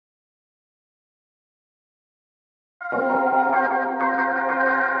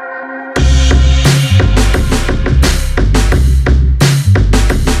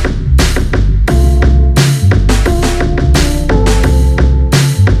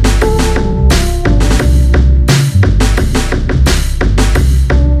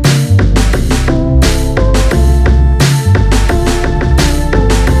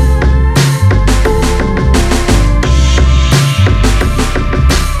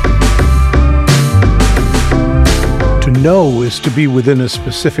Know is to be within a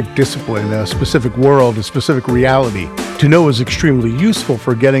specific discipline, a specific world, a specific reality. To know is extremely useful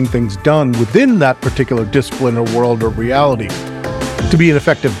for getting things done within that particular discipline or world or reality. To be an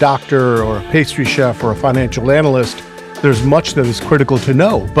effective doctor or a pastry chef or a financial analyst, there's much that is critical to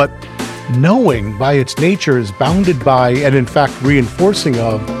know, but knowing by its nature is bounded by and in fact reinforcing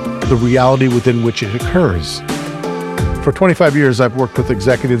of the reality within which it occurs. For 25 years, I've worked with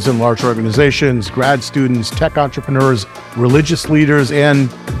executives in large organizations, grad students, tech entrepreneurs, religious leaders, and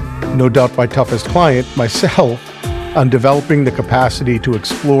no doubt my toughest client, myself, on developing the capacity to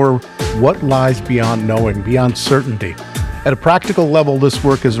explore what lies beyond knowing, beyond certainty. At a practical level, this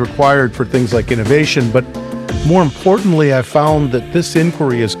work is required for things like innovation, but more importantly, I've found that this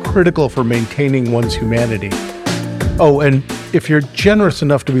inquiry is critical for maintaining one's humanity. Oh, and if you're generous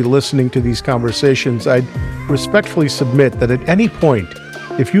enough to be listening to these conversations, I'd respectfully submit that at any point,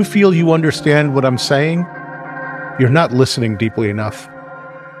 if you feel you understand what I'm saying, you're not listening deeply enough.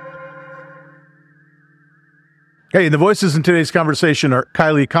 Hey, the voices in today's conversation are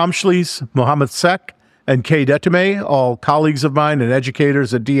Kylie Kamshlis, Mohammed Sek, and Kay Detame, all colleagues of mine and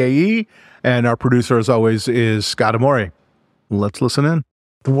educators at DAE, and our producer, as always, is Scott Amore. Let's listen in.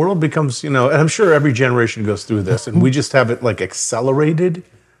 The world becomes, and I'm sure every generation goes through this, and we just have it like accelerated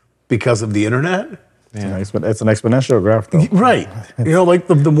because of the internet. Yeah, it's an exponential graph, though. Right. Like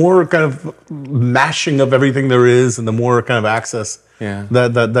the more kind of mashing of everything there is, and the more kind of access,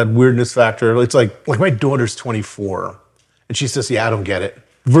 that weirdness factor. It's like my daughter's 24, and she says, "Yeah, I don't get it."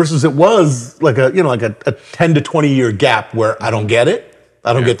 Versus it was like a 10 to 20 year gap where I don't get it.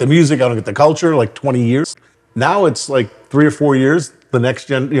 I don't get the music. I don't get the culture. Like 20 years. Now it's like 3 or 4 years. The next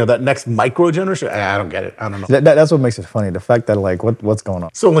gen, that next micro generation, I don't get it. I don't know. That's what makes it funny. The fact that what's going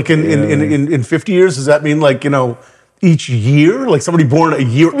on. So like in 50 years, does that mean like, each year, like somebody born a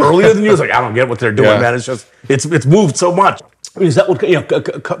year earlier than you is like, I don't get what they're doing, man. It's just, it's moved so much. I mean, is that what,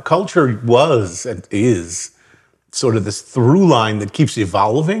 culture was and is sort of this through line that keeps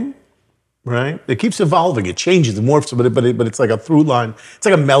evolving, right? It keeps evolving. It changes, it morphs, but it's like a through line. It's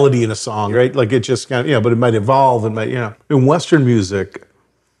like a melody in a song, right? Like it just kind of, but it might evolve. It might, In Western music,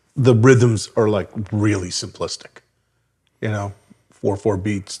 the rhythms are like really simplistic. 4/4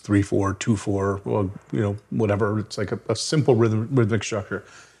 beats, 3/4, 2/4, well, whatever. It's like a simple rhythmic structure.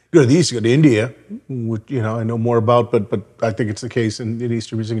 You go to the East, you go to India, which, I know more about, but I think it's the case in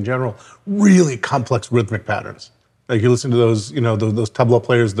Eastern music in general. Really complex rhythmic patterns. Like you listen to those, those tabla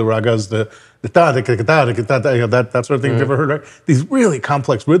players, the ragas, the ta da da da, that sort of thing. You've ever heard, right? These really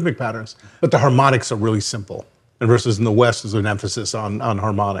complex rhythmic patterns, but the harmonics are really simple. And versus in the West, there's an emphasis on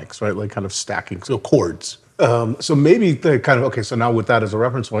harmonics, right? Like kind of stacking, so chords. So maybe the kind of, okay, so now with that as a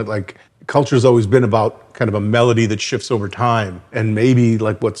reference point, like culture's always been about kind of a melody that shifts over time. And maybe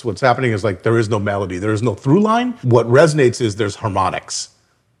like what's happening is like there is no melody, there is no through line. What resonates is there's harmonics.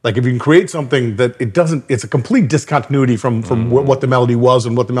 Like if you can create something that it's a complete discontinuity from what the melody was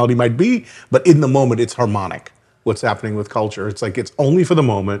and what the melody might be, but in the moment it's harmonic. What's happening with culture? It's like it's only for the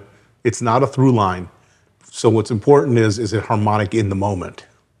moment. It's not a through line. So what's important is it harmonic in the moment?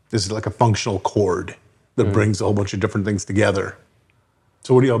 This is like a functional chord that brings a whole bunch of different things together.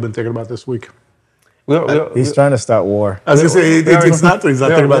 So what have y'all been thinking about this week? He's trying to start war. I was going to say, he's not thinking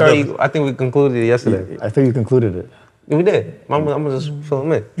about that. I think we concluded it yesterday. I think you concluded it. We did. I'm gonna just fill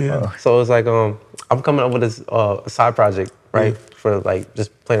them in. Yeah. So it's like I'm coming up with this side project, right? For like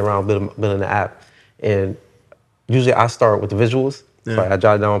just playing around building the app. And usually I start with the visuals. Yeah. So I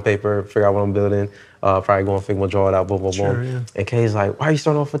jot it down on paper, figure out what I'm building, probably go on Figma, draw it out, boom, boom, boom. Yeah. And Kay's like, why are you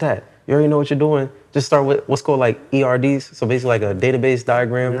starting off with that? You already know what you're doing. Just start with what's called like ERDs. So basically like a database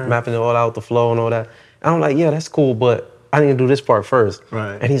diagram, mapping it all out, the flow and all that. And I'm like, yeah, that's cool, but I need to do this part first.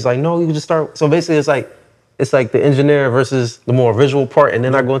 Right. And he's like, no, you can just start. So basically it's like the engineer versus the more visual part, and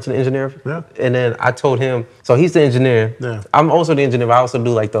then I go into the engineer. Yeah. And then I told him, so he's the engineer. Yeah. I'm also the engineer, but I also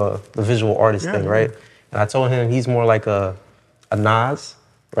do like the visual artist thing, right? And I told him he's more like a Nas,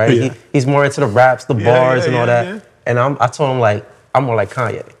 right? Yeah. He's more into the raps, the bars and all that. Yeah. And I told him like, I'm more like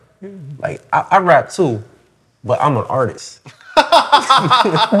Kanye. Like, I rap too, but I'm an artist. So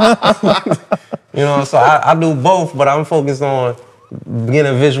I do both, but I'm focused on get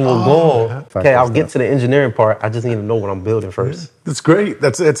a visual goal. Okay, I'll get stuff. to the engineering part. I just need to know what I'm building first. That's great.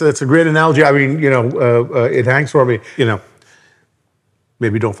 It's a great analogy. I mean, it hangs for me.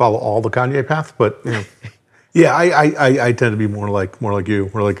 Maybe don't follow all the Kanye path, but yeah, I tend to be more like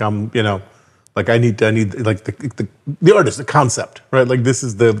you. More like I'm, like I need like the artist, the concept, right? Like this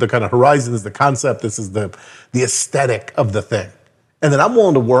is the kind of horizon, is the concept. This is the aesthetic of the thing, and then I'm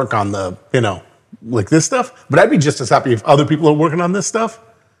willing to work on the like this stuff. But I'd be just as happy if other people are working on this stuff,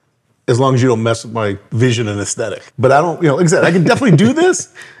 as long as you don't mess with my vision and aesthetic. But I don't, like I said, I can definitely do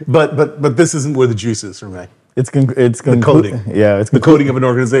this, but this isn't where the juice is for me. It's The coding. Yeah, it's the coding of an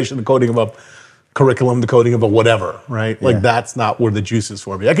organization, the coding of a curriculum, the coding of a whatever, right? Like that's not where the juice is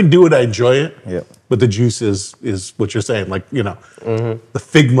for me. I can do it, I enjoy it, but the juice is what you're saying, like, the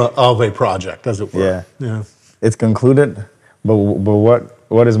figma of a project, as it were. Yeah. It's concluded, but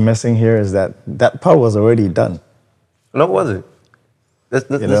what is missing here is that part was already done. No, it wasn't. This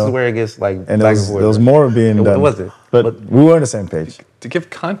is where it gets like And back there and forth. was more being done. It wasn't. But we were on the same page. To give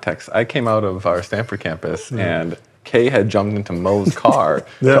context, I came out of our Stanford campus and Kay had jumped into Mo's car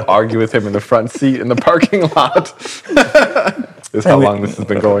to argue with him in the front seat in the parking lot. This is how long this has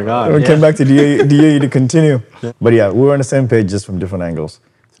been going on. We came back to DAE to continue. But yeah, we were on the same page just from different angles.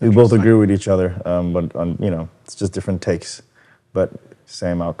 We both agree with each other, but it's just different takes, but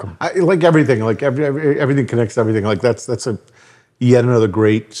same outcome. I like everything, like everything connects to everything. Like that's a yet another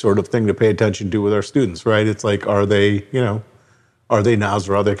great sort of thing to pay attention to with our students, right? It's like, are they Nas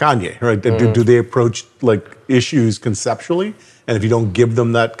or are they Kanye, right? Do they approach like issues conceptually? And if you don't give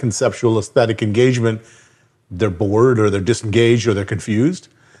them that conceptual aesthetic engagement, they're bored or they're disengaged or they're confused.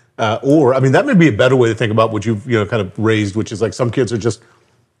 Or, I mean, that may be a better way to think about what you've kind of raised, which is like some kids are just,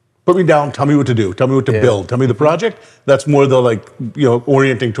 put me down, tell me what to do, tell me what to build, tell me the project. That's more the like,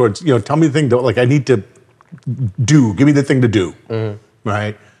 orienting towards, tell me the thing, like I need to do, give me the thing to do,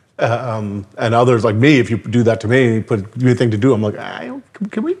 right? And others like me, if you do that to me, give me a thing to do, I'm like,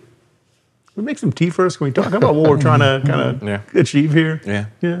 can we make some tea first? Can we talk about what we're trying to kind of achieve here?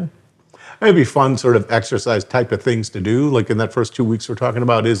 Yeah. It'd be fun sort of exercise type of things to do. Like in that first 2 weeks we're talking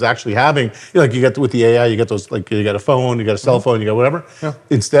about is actually having, like you get with the AI, you get those, like you got a phone, you got a cell phone, you got whatever. Yeah.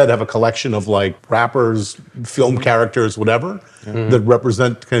 Instead have a collection of like rappers, film characters, whatever, that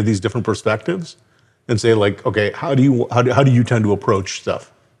represent kind of these different perspectives and say like, okay, how do you tend to approach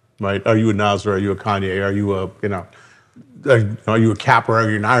stuff, right? Are you a Nas or are you a Kanye? Are you are you a Cap or are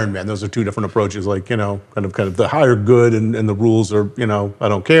you an Iron Man? Those are two different approaches, like, kind of the higher good and the rules are, I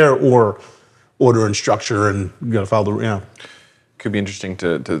don't care, or order and structure and you gotta follow the, Could be interesting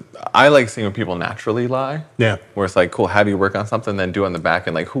to I like seeing when people naturally lie. Yeah. Where it's like, cool, how do you work on something, then do on the back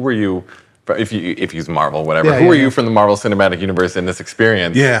end, like who were you, if you use Marvel, whatever, who are you from the Marvel Cinematic Universe in this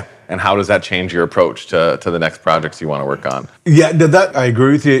experience? Yeah. And how does that change your approach to the next projects you want to work on? Yeah, that I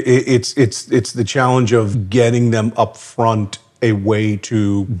agree with you. It's the challenge of getting them up front a way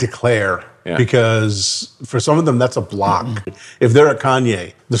to declare. Yeah. Because for some of them, that's a block. If they're a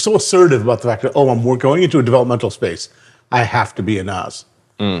Kanye, they're so assertive about the fact that, I'm going into a developmental space. I have to be a Nas.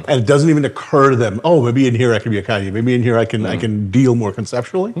 And it doesn't even occur to them, maybe in here I can be a Kanye. Maybe in here I can deal more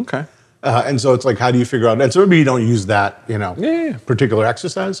conceptually. Okay. And so it's like, how do you figure out? And so maybe you don't use that, particular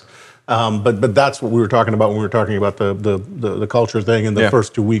exercise. But that's what we were talking about when we were talking about the culture thing in the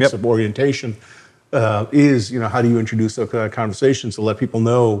first 2 weeks of orientation. Is how do you introduce a conversation to let people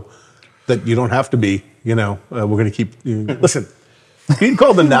know that you don't have to be, we're going to keep, listen, being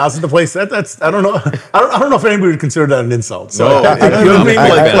called the Nas of the place, that's, I don't know if anybody would consider that an insult. So, no,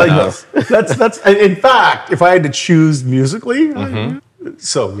 that's, in fact, if I had to choose musically, I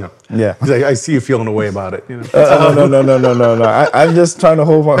see you feeling a way about it. No. I'm just trying to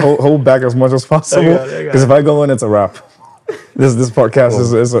hold back as much as possible, because if I go in, it's a wrap. This podcast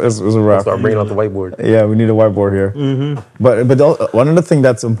is a wrap. Start bringing out the whiteboard. Yeah, we need a whiteboard here. But one other thing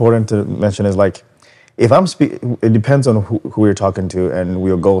that's important to mention is like, if I'm speaking, it depends on who you're talking to and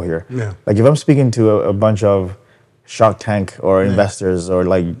your goal here. Yeah. Like if I'm speaking to a bunch of Shark Tank or investors or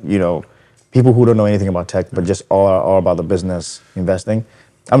like, people who don't know anything about tech but just all about the business investing,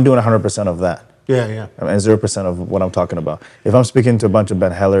 I'm doing 100% of that. Yeah. And 0% of what I'm talking about. If I'm speaking to a bunch of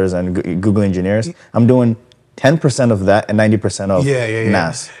Ben Hellers and Google engineers, I'm doing 10% of that and 90% of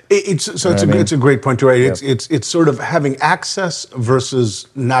NAS. It's a great point too, right? Yep. It's sort of having access versus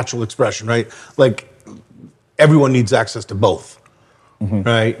natural expression, right? Like everyone needs access to both,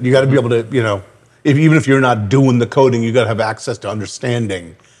 right? You got to be able to, even if you're not doing the coding, you got to have access to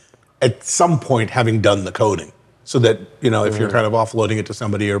understanding at some point having done the coding, so that if you're kind of offloading it to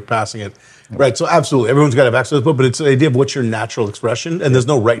somebody or passing it, right? So absolutely, everyone's got to have access to it, but it's the idea of what's your natural expression, and there's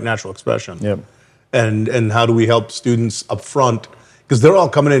no right natural expression. Yep. And how do we help students up front because they're all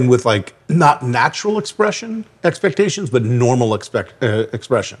coming in with like not natural expectations, but normal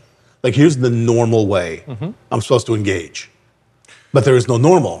expression. Like, here's the normal way I'm supposed to engage. But there is no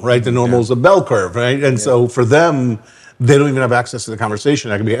normal, right? The normal is a bell curve, right? And so for them, they don't even have access to the conversation.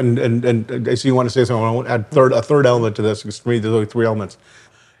 That can be, and I see you want to say something. I want to add a third element to this, because for me, there's only 3 elements.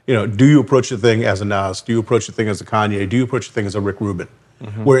 Do you approach the thing as a Nas? Do you approach the thing as a Kanye? Do you approach the thing as a Rick Rubin?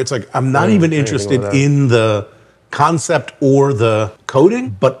 Where it's like, I'm not even interested in the concept or the coding,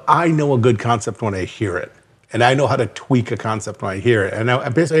 but I know a good concept when I hear it. And I know how to tweak a concept when I hear it. And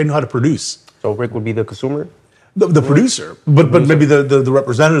basically I know how to produce. So Rick would be the consumer? The producer, but maybe the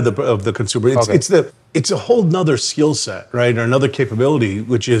representative of the consumer. It's a whole nother skill set, right? Or another capability,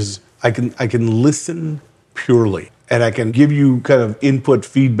 which is I can listen purely, and I can give you kind of input,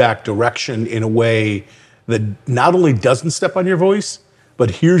 feedback, direction in a way that not only doesn't step on your voice, but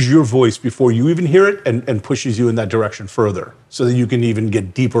hears your voice before you even hear it, and pushes you in that direction further, so that you can even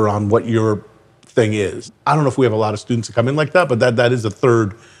get deeper on what your thing is. I don't know if we have a lot of students that come in like that, but that is a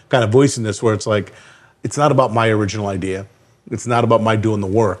third kind of voice in this, where it's like, it's not about my original idea. It's not about my doing the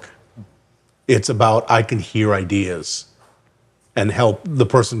work. It's about I can hear ideas and help the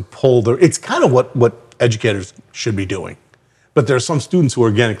person pull their... It's kind of what educators should be doing. But there are some students who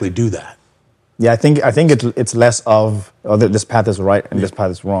organically do that. Yeah, I think it's less of, this path is right and this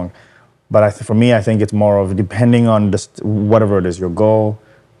path is wrong. But for me, I think it's more of depending on just whatever it is, your goal,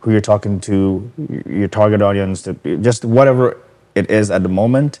 who you're talking to, your target audience, just whatever it is at the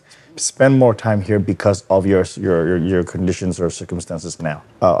moment. Spend more time here because of your conditions or circumstances now,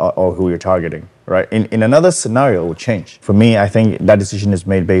 or who you're targeting, right? In another scenario, it would change. For me, I think that decision is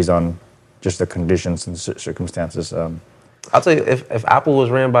made based on just the conditions and circumstances. I'll tell you, if Apple was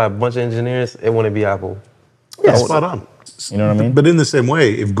ran by a bunch of engineers, it wouldn't be Apple. Yeah, spot on. You know what I mean? But in the same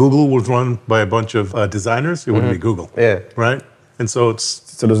way, if Google was run by a bunch of designers, it wouldn't be Google. Yeah. Right? And so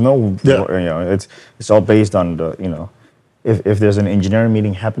there's no, it's all based on the, if there's an engineering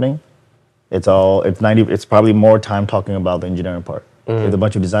meeting happening, it's probably more time talking about the engineering part. If a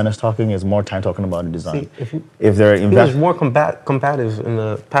bunch of designers talking, it's more time talking about the design. See, if they're he was more combative in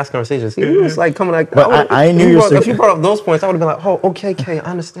the past conversations. He was like coming like, but I knew if you brought up those points, I would have been like, oh, okay, I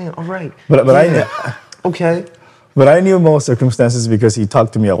understand, all right. But I okay. But I knew most circumstances because he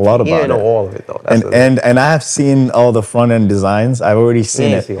talked to me a lot about it. Yeah, I know all of it though. And I have seen all the front end designs. I've already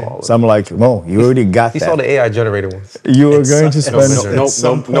seen it. So I'm like, no, you already got that. He saw the AI generated ones. You were going to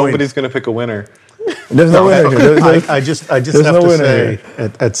spend. Nobody's going to pick a winner. There's no winner here. I just have to say,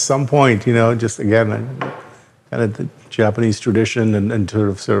 at some point, just again, kind of the Japanese tradition and sort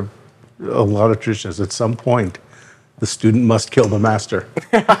of a lot of traditions. At some point, the student must kill the master.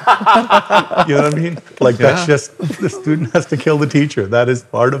 You know what I mean? Like, that's just, the student has to kill the teacher. That is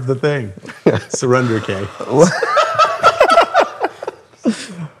part of the thing. Surrender, Kay.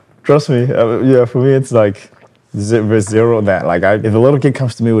 Trust me. For me, it's like zero that. Like, if a little kid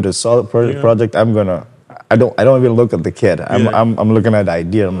comes to me with a solid project, I don't even look at the kid. I'm looking at the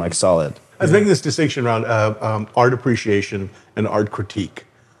idea. I'm like, solid. I was making this distinction around art appreciation and art critique.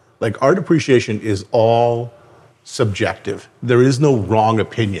 Like, art appreciation is all subjective. There is no wrong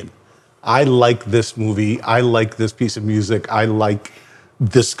opinion. I like this movie. I like this piece of music. I like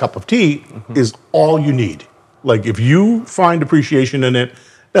this cup of tea is all you need. Like, if you find appreciation in it,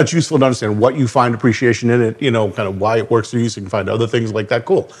 that's useful to understand what you find appreciation in it, kind of why it works for you, so you can find other things like that.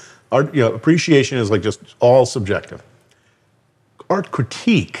 Cool. Art, appreciation is like just all subjective. Art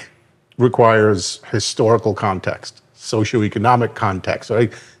critique requires historical context, socioeconomic context.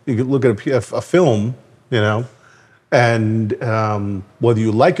 Right? You can look at a film, and whether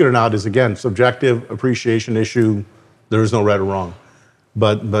you like it or not is, again, subjective appreciation issue. There is no right or wrong.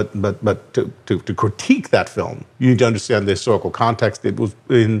 But to critique that film, you need to understand the historical context it was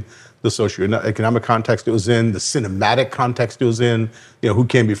in, the socioeconomic context it was in, the cinematic context it was in, who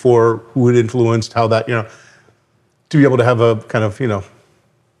came before, who it influenced, how that, to be able to have a kind of,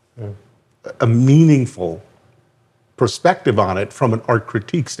 a meaningful perspective on it from an art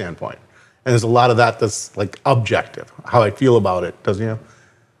critique standpoint. And there's a lot of that that's like objective, how I feel about it, doesn't you?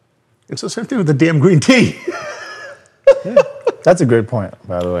 And so same thing with the damn green tea. That's a great point,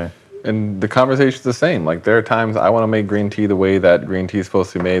 by the way. And the conversation's the same. Like, there are times I want to make green tea the way that green tea is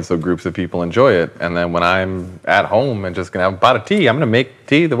supposed to be made so groups of people enjoy it. And then when I'm at home and just going to have a pot of tea, I'm going to make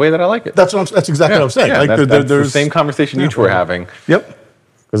tea the way that I like it. That's exactly what I'm saying. Yeah, like, that's the same conversation you two are having. Yep.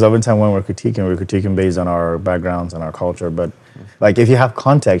 Because oftentimes when we're critiquing based on our backgrounds and our culture. But like, if you have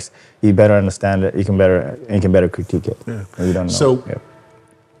context, you better understand it. You can better critique it. Yeah. You don't know. So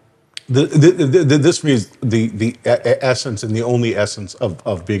This means the essence and the only essence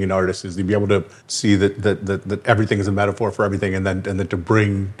of being an artist is to be able to see that everything is a metaphor for everything, and then to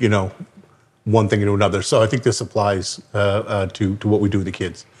bring one thing into another. So I think this applies to what we do with the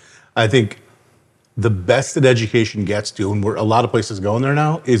kids. I think the best that education gets to, and where a lot of places going there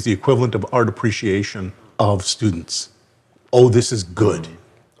now, is the equivalent of art appreciation of students. Oh, this is good.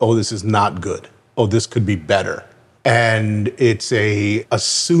 Oh, this is not good. Oh, this could be better. And it's a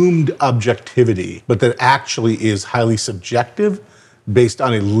assumed objectivity, but that actually is highly subjective based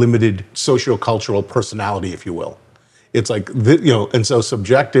on a limited sociocultural personality, if you will. It's like, and so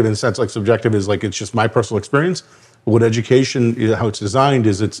subjective in a sense, like subjective is like, it's just my personal experience. What education, how it's designed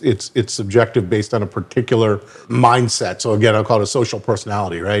is it's subjective based on a particular mindset. So again, I'll call it a social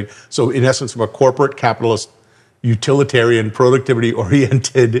personality, right? So in essence, from a corporate capitalist, utilitarian,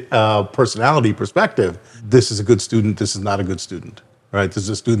 productivity-oriented personality perspective, this is a good student, this is not a good student, right? This is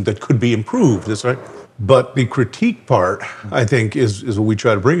a student that could be improved, this, right? But the critique part, I think, is what we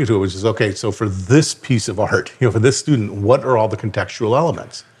try to bring into it, which is, okay, so for this piece of art, for this student, what are all the contextual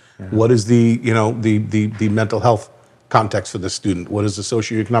elements? Yeah. What is the mental health context for the student? What is the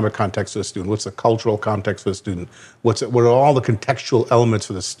socioeconomic context for the student? What's the cultural context for the student? What are all the contextual elements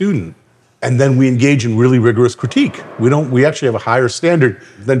for the student? And then we engage in really rigorous critique. We actually have a higher standard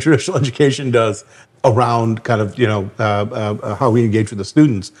than traditional education does around kind of, how we engage with the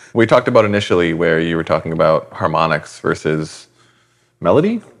students. We talked about initially where you were talking about harmonics versus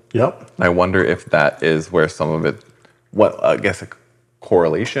melody. Yep. I wonder if that is where some of it, I guess a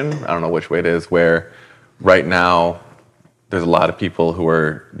correlation, I don't know which way it is, where right now there's a lot of people who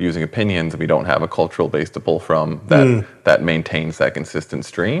are using opinions and we don't have a cultural base to pull from that maintains that consistent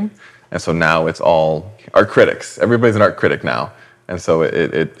stream. And so now it's all art critics. Everybody's an art critic now. And so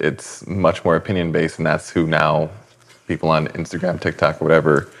it's much more opinion based, and that's who now people on Instagram, TikTok, or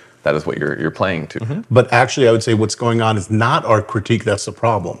whatever, that is what you're playing to. Mm-hmm. But actually, I would say what's going on is not art critique that's the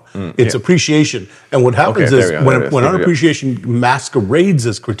problem. It's appreciation. And what happens is when art appreciation masquerades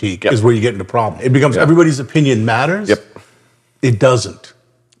as critique is where you get into problem. It becomes everybody's opinion matters. Yep. It doesn't.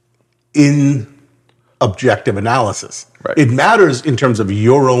 In objective analysis. Right. It matters in terms of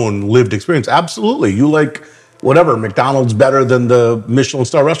your own lived experience. Absolutely. You like whatever, McDonald's better than the Michelin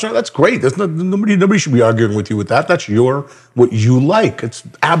star restaurant. That's great. There's nobody should be arguing with you with that. That's what you like. It's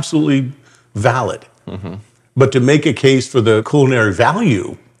absolutely valid. Mm-hmm. But to make a case for the culinary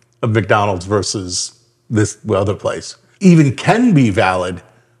value of McDonald's versus this other place even can be valid,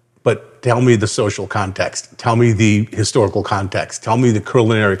 but tell me the social context. Tell me the historical context. Tell me the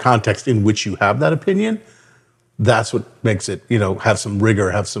culinary context in which you have that opinion. That's what makes it, have some rigor,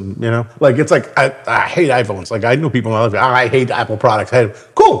 have some, like, it's like, I hate iPhones. Like, I know people in my life, I hate Apple products.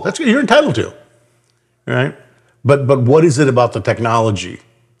 Cool, that's what you're entitled to, right? But what is it about the technology?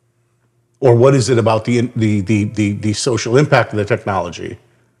 Or what is it about the social impact of the technology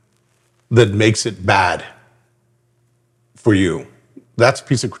that makes it bad for you? That's a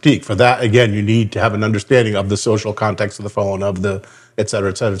piece of critique. For that, again, you need to have an understanding of the social context of the phone, of the et cetera,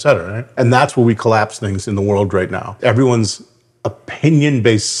 et cetera, et cetera, right? And that's where we collapse things in the world right now. Everyone's opinion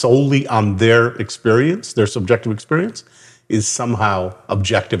based solely on their experience, their subjective experience, is somehow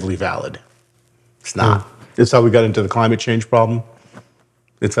objectively valid. It's not. It's how we got into the climate change problem.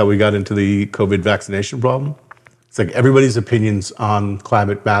 It's how we got into the COVID vaccination problem. It's like everybody's opinions on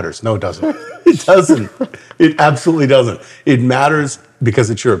climate matters. No, it doesn't. It doesn't. It absolutely doesn't. It matters because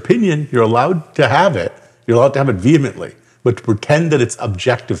it's your opinion. You're allowed to have it. You're allowed to have it vehemently. But to pretend that it's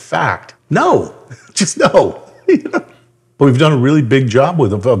objective fact, no. Just no. But we've done a really big job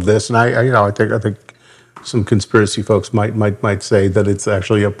of this, and I think some conspiracy folks might say that it's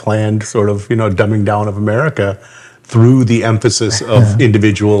actually a planned sort of dumbing down of America through the emphasis of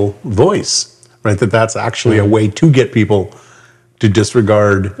individual voice, right? That's actually a way to get people to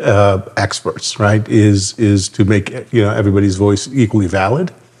disregard experts, right? Is to make everybody's voice equally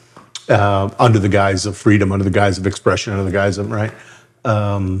valid under the guise of freedom, under the guise of expression, under the guise of right.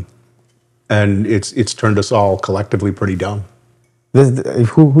 And it's turned us all collectively pretty dumb.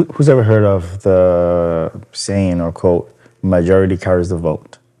 Who's ever heard of the saying or quote, majority carries the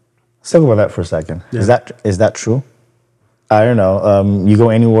vote? Let's talk about that for a second. Yeah. Is that true? I don't know. You go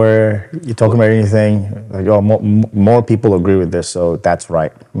anywhere, you're talking about anything, like, more people agree with this, so that's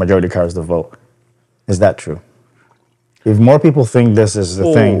right. Majority carries the vote. Is that true? If more people think this is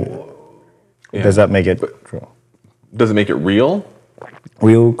the thing, does that make it true? Does it make it real?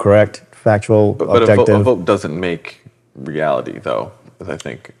 Real, correct, factual, objective. A vote doesn't make reality, though, as I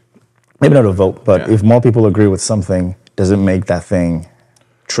think. Maybe not a vote, but if more people agree with something, does it make that thing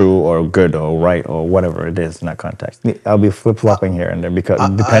true or good or right or whatever it is in that context. I'll be flip-flopping here and there because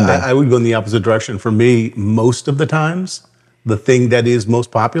depending. I would go in the opposite direction. For me, most of the times, the thing that is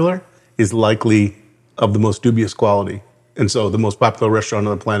most popular is likely of the most dubious quality. And so the most popular restaurant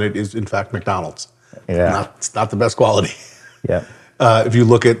on the planet is, in fact, McDonald's. Yeah. It's not the best quality. Yeah. If you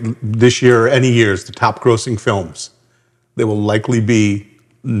look at this year or any years, the top grossing films, they will likely be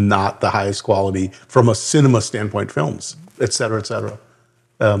not the highest quality from a cinema standpoint films, et cetera, et cetera.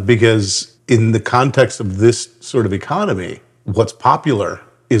 Because in the context of this sort of economy, what's popular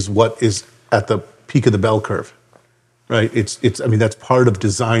is what is at the peak of the bell curve, right? I mean, that's part of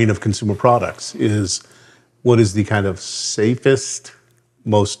design of consumer products is what is the kind of safest,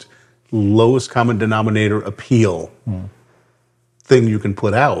 most lowest common denominator appeal thing you can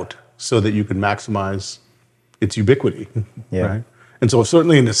put out so that you can maximize its ubiquity, right? And so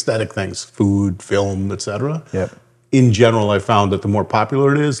certainly in aesthetic things, food, film, et cetera, in general, I found that the more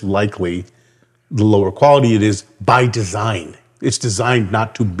popular it is, likely the lower quality it is by design. It's designed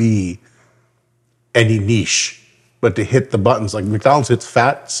not to be any niche, but to hit the buttons. Like McDonald's hits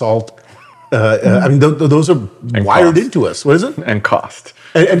fat, salt. I mean, those are wired into us. What is it? And cost.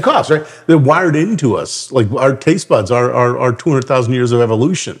 And cost, right? They're wired into us. Like our taste buds are 200,000 years of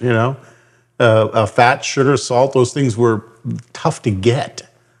evolution, you know? Fat, sugar, salt, those things were tough to get.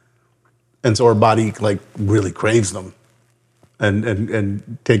 And so our body like really craves them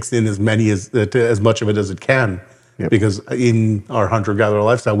and takes in as much of it as it can. Because in our hunter-gatherer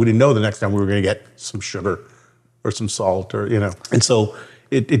lifestyle, we didn't know the next time we were going to get some sugar or some salt or, you know. And so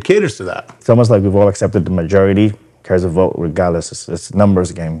it caters to that. It's almost like we've all accepted the majority carries a vote regardless. It's a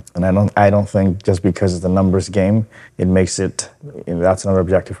numbers game. And I don't think just because it's a numbers game, it makes it, that's another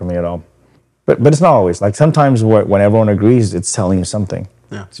objective for me at all. But it's not always. Like sometimes when everyone agrees, it's telling you something.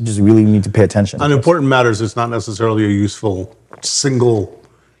 Yeah. So you just really need to pay attention. On important matters, it's not necessarily a useful single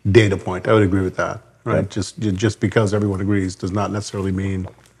data point. I would agree with that. Right? Just because everyone agrees does not necessarily mean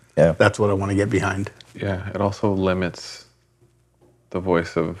that's what I want to get behind. Yeah, it also limits the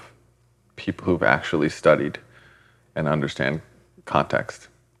voice of people who've actually studied and understand context.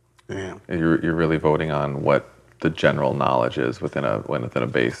 Yeah. You're really voting on what the general knowledge is within a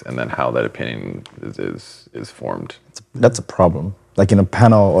base, and then how that opinion is formed. That's a problem. Like in a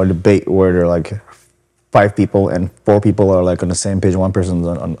panel or debate where there are like 5 people and 4 people are like on the same page, one person's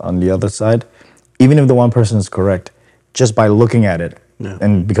on the other side. Even if the one person is correct, just by looking at it,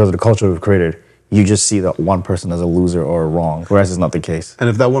 and because of the culture we've created, you just see that one person as a loser or wrong, whereas it's not the case. And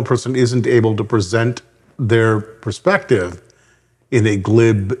if that one person isn't able to present their perspective in a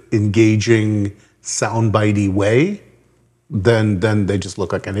glib, engaging, soundbitey way, then they just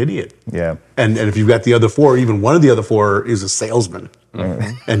look like an idiot. Yeah. And if you've got the other 4, even one of the other 4 is a salesman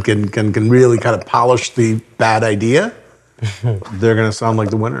and can really kind of polish the bad idea, they're going to sound like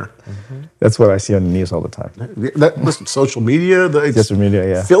the winner. That's what I see on the news all the time. Listen, social media,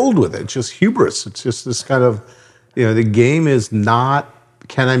 it's filled with it. It's just hubris. It's just this kind of, the game is not,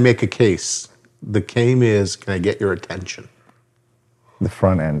 can I make a case? The game is, can I get your attention? The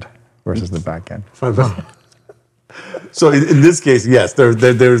front end versus the back end. So in this case, yes,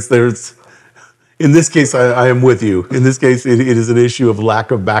 there's. In this case, I am with you. In this case, it is an issue of lack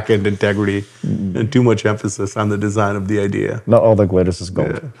of back-end integrity and too much emphasis on the design of the idea. Not all the glitters is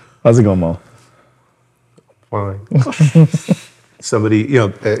gold. Yeah. How's it going, Mo? Fine. Somebody,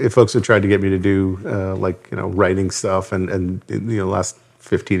 if folks have tried to get me to do writing stuff and last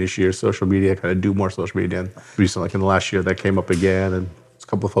 15-ish years, social media, kind of do more social media. And recently, like in the last year, that came up again, and there's a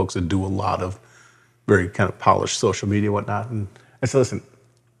couple of folks that do a lot of very kind of polished social media and whatnot. And I said, listen,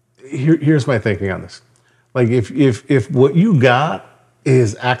 here's my thinking on this. Like if what you got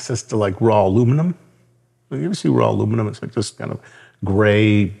is access to like raw aluminum, you ever see raw aluminum? It's like just kind of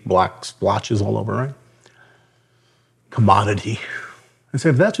gray, black splotches all over, right? Commodity. I said,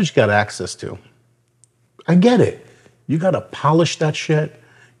 if that's what you got access to, I get it. You got to polish that shit.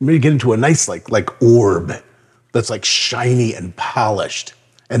 You maybe get into a nice like orb that's like shiny and polished.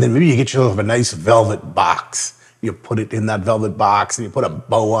 And then maybe you get yourself a nice velvet box. You put it in that velvet box and you put a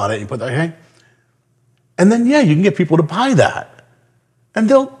bow on it. You put that, okay? And then, you can get people to buy that. And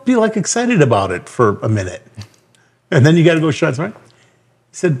they'll be like excited about it for a minute. And then you got to go shut, right?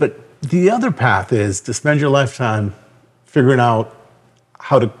 He said, but the other path is to spend your lifetime figuring out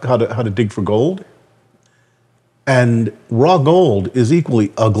how to dig for gold. And raw gold is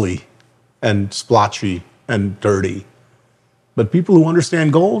equally ugly and splotchy and dirty. But people who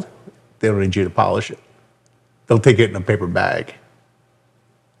understand gold, they don't need you to polish it. They'll take it in a paper bag,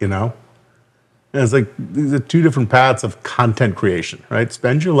 And it's like these are 2 different paths of content creation, right?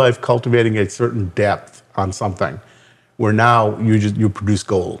 Spend your life cultivating a certain depth on something where now you produce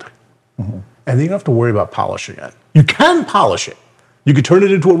gold. And then you don't have to worry about polishing it. You can polish it. You could turn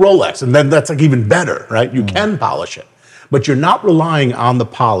it into a Rolex, and then that's like even better, right? You can polish it. But you're not relying on the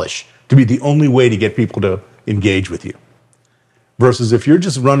polish to be the only way to get people to engage with you. Versus if you're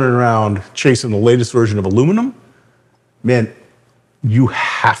just running around chasing the latest version of aluminum, man, you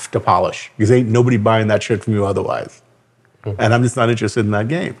have to polish because ain't nobody buying that shit from you otherwise. And I'm just not interested in that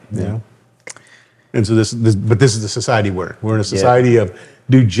game. You know? And so this is the society we're in. We're in a society of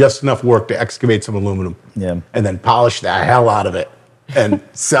do just enough work to excavate some aluminum and then polish the hell out of it and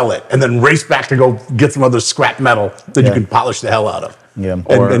sell it and then race back to go get some other scrap metal that you can polish the hell out of. And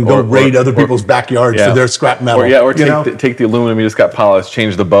go raid other people's backyards for their scrap metal. Or take the aluminum you just got polished,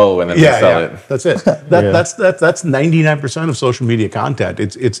 change the bow, and then sell it. That's it. That's 99% of social media content.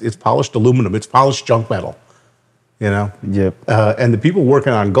 It's polished aluminum. It's polished junk metal. You know. And the people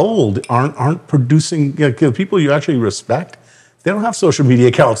working on gold aren't producing. People you actually respect, they don't have social media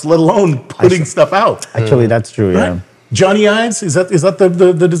accounts, let alone putting stuff out. Actually, that's true. Right? Yeah. Johnny Ives, is that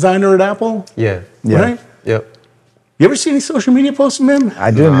the designer at Apple? Yeah. Right. Yep. You ever see any social media posts from him? I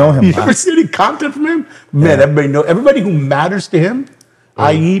didn't know him. You ever see any content from him? Man, everybody who matters to him,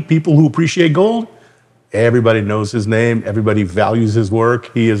 i.e. people who appreciate gold, everybody knows his name. Everybody values his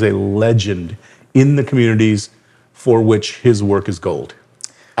work. He is a legend in the communities for which his work is gold.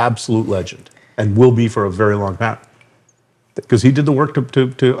 Absolute legend. And will be for a very long time. Because he did the work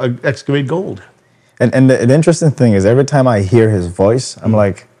to excavate gold. And the interesting thing is every time I hear his voice, I'm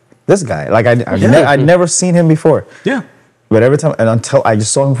like, this guy. Like I'd never seen him before. Yeah. But every time, and until I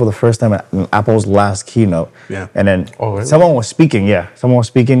just saw him for the first time at Apple's last keynote. Yeah. And then really? someone was speaking,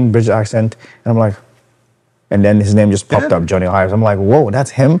 British accent. And I'm like, and then his name just popped up, Johnny Ives. I'm like, whoa, that's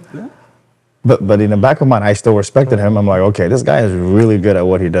him? Yeah. But in the back of my mind, I still respected him. I'm like, okay, this guy is really good at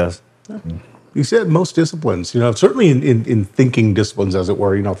what he does. Yeah. You said most disciplines, certainly in thinking disciplines, as it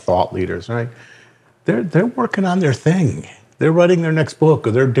were, thought leaders, right? They're working on their thing. They're writing their next book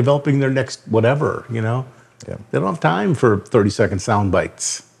or they're developing their next whatever, Yeah. They don't have time for 30-second sound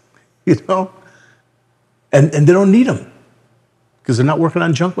bites, And they don't need them because they're not working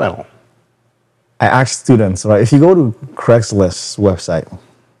on junk metal. I ask students, right, if you go to Craigslist's website,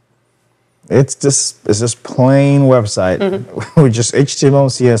 it's just plain website with just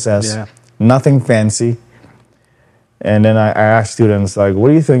HTML, CSS, nothing fancy. And then I ask students, like, what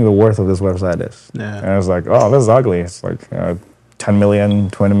do you think the worth of this website is? Yeah. And I was like, oh, this is ugly. It's like 10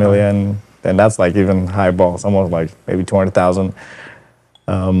 million, 20 million. And that's like even highball. It's almost like maybe 200,000.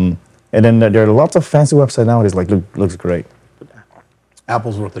 And then there are lots of fancy websites nowadays, like, looks great.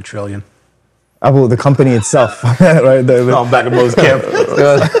 Apple's worth $1 trillion. Apple, the company itself, right? I'm back in Mo's camp.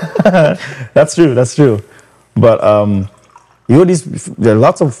 That's true. But there are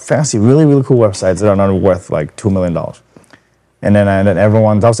lots of fancy, really, really cool websites that are not worth like $2 million. And then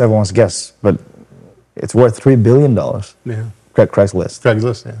that's everyone's guess. But it's worth $3 billion. Yeah.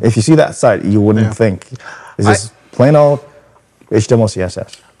 Craigslist. Yeah. If you see that site, you wouldn't think. It's just plain old HTML,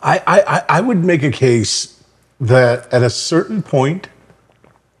 CSS. I would make a case that at a certain point,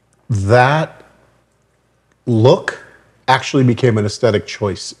 that look actually became an aesthetic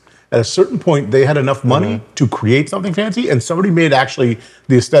choice. At a certain point, they had enough money to create something fancy, and somebody made actually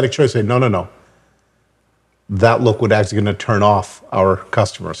the aesthetic choice. Say, no. That look would actually going to turn off our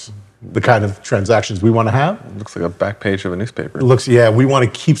customers. The kind of transactions we want to have. It looks like a back page of a newspaper. We want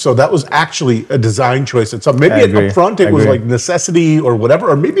to keep. So that was actually a design choice. And so maybe up front it was like necessity or whatever,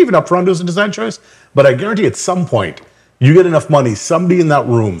 or maybe even up front it was a design choice. But I guarantee at some point, you get enough money, somebody in that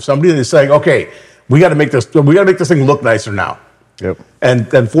room, somebody is saying, okay, we got to make this thing look nicer now. Yep.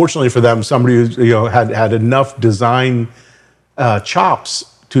 And fortunately for them, somebody who had enough design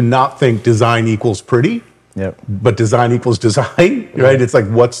chops to not think design equals pretty, but design equals design, right? It's like,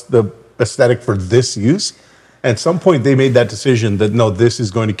 what's the aesthetic for this use? At some point, they made that decision that, no, this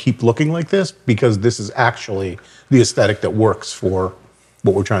is going to keep looking like this because this is actually the aesthetic that works for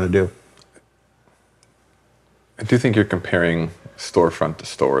what we're trying to do. I do think you're comparing storefront to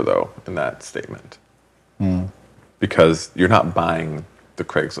store, though, in that statement. Because you're not buying the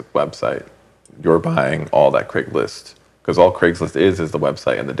Craigslist website. You're buying all that Craigslist. Because all Craigslist is the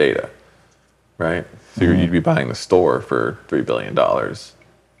website and the data, right? So you'd be buying the store for $3 billion.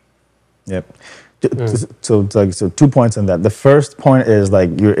 Yep. So 2 points on that. The first point is like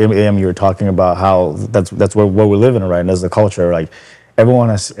you were talking about how that's where we're living right now. There's a culture like everyone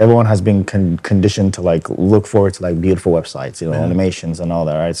has been conditioned to like look forward to like beautiful websites, animations and all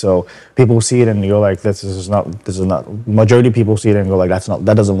that, right? So people see it and you're like, this is not. Majority of people see it and go like,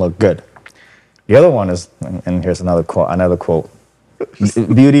 that doesn't look good. The other one is, and here's another quote.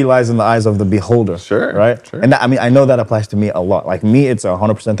 Beauty lies in the eyes of the beholder. Sure. Right? Sure. And I mean, I know that applies to me a lot. Like me, it's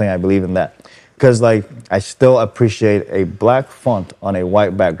 100% thing I believe in that. Because like, I still appreciate a black font on a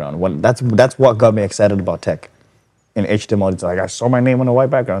white background. That's what got me excited about tech. In HTML, it's like, I saw my name on a white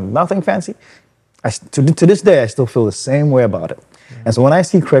background. Nothing fancy. To this day, I still feel the same way about it. And so when I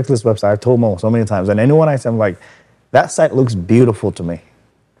see Craigslist website, I've told Mo so many times, and anyone I say, I'm like, that site looks beautiful to me.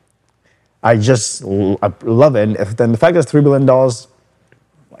 I love it. And then the fact that it's $3 billion,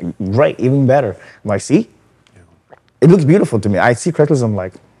 like, great, even better. I'm like, see? It looks beautiful to me. I see Craigslist, I'm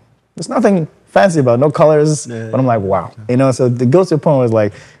like, there's nothing fancy about it, no colors, but I'm like, wow. You know, so it goes to the point where it's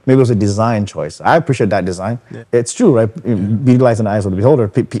like, maybe it was a design choice. I appreciate that design. It's true, right? Beauty lies in the eyes of the beholder.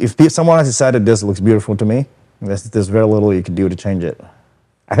 If someone has decided this looks beautiful to me, there's very little you can do to change it.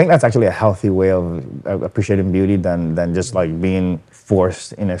 I think that's actually a healthy way of appreciating beauty than just like being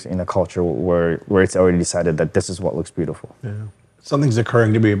forced in a culture where it's already decided that this is what looks beautiful. Yeah. Something's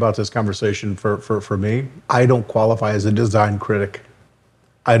occurring to me about this conversation for me. I don't qualify as a design critic.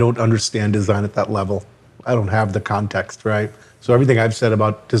 I don't understand design at that level. I don't have the context, right? So everything I've said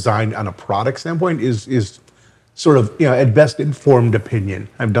about design on a product standpoint is sort of, at best, informed opinion.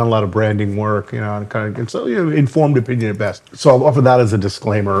 I've done a lot of branding work, and so informed opinion at best. So I'll offer that as a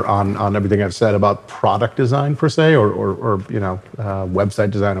disclaimer on everything I've said about product design per se, or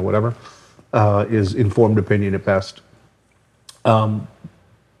website design or whatever, is informed opinion at best.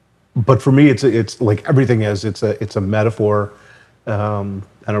 But for me, it's like everything is. It's a metaphor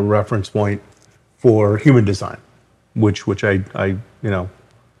and a reference point for human design, which I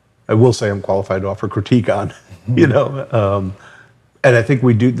will say I'm qualified to offer critique on, and I think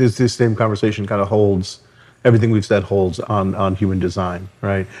we do this same conversation kind of holds everything we've said holds on human design,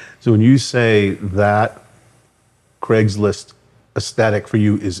 right? So when you say that Craigslist aesthetic for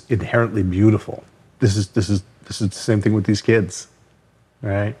you is inherently beautiful, this is the same thing with these kids,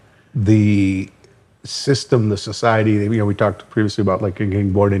 right? The system, the society, we talked previously about like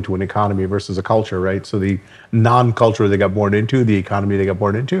getting born into an economy versus a culture, right? So the non-culture they got born into, the economy they got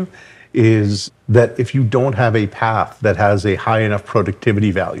born into, is that if you don't have a path that has a high enough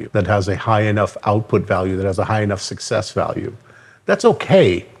productivity value, that has a high enough output value, that has a high enough success value, that's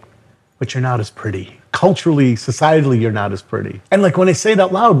okay, but you're not as pretty. Culturally, societally, you're not as pretty. And like when I say it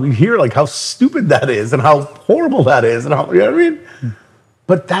out loud, we hear like how stupid that is and how horrible that is and how, you know what I mean?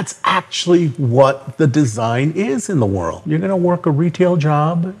 But that's actually what the design is in the world. You're going to work a retail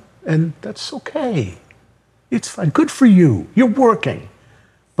job, and that's okay. It's fine. Good for you. You're working.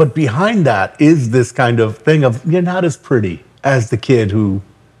 But behind that is this kind of thing of you're not as pretty as the kid who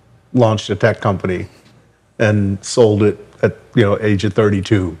launched a tech company and sold it at age of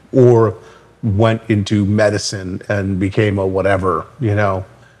 32, or went into medicine and became a whatever, and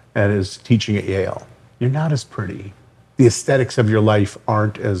is teaching at Yale. You're not as pretty. The aesthetics of your life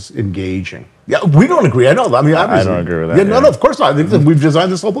aren't as engaging. Yeah, we don't agree. I know. I mean, obviously. I don't agree with that. Yeah, no, of course not. I think we've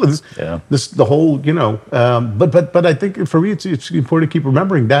designed this whole place. The whole, But I think for me, it's important to keep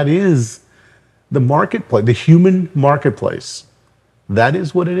remembering that is the marketplace, the human marketplace. That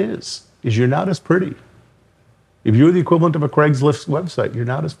is what it is. Is you're not as pretty. If you're the equivalent of a Craigslist website, you're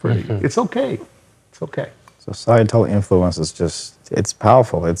not as pretty. It's okay. It's okay. Societal influence is just, it's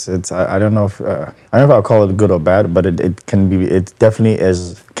powerful. I don't know if I'll call it good or bad, but it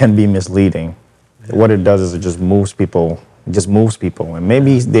definitely can be misleading. Yeah. What it does is it just moves people. And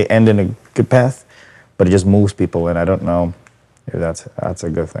maybe they end in a good path, but it just moves people. And I don't know if that's a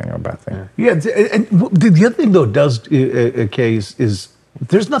good thing or a bad thing. Yeah. And the other thing though does case is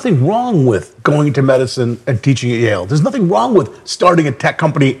there's nothing wrong with going to medicine and teaching at Yale. There's nothing wrong with starting a tech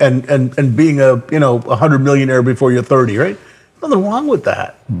company and being a 100 millionaire before you're 30, right? Nothing wrong with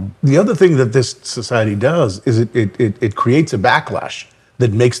that. The other thing that this society does is it creates a backlash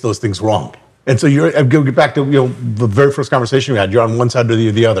that makes those things wrong. And so I get back to the very first conversation we had. You're on one side or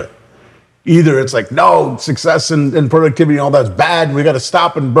the other. Either it's like, no, success and productivity and all that's bad, and we got to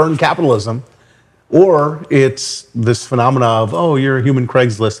stop and burn capitalism. Or it's this phenomena of, oh, you're a human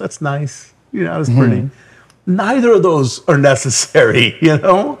Craigslist. That's nice. You're not as pretty. Neither of those are necessary,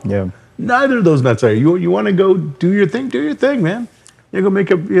 Yeah. Neither of those are necessary. You want to go do your thing, man. You're going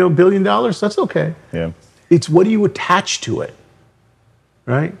to make $1 billion. That's okay. Yeah. It's what do you attach to it,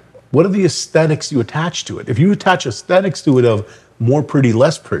 right? What are the aesthetics you attach to it? If you attach aesthetics to it of more pretty,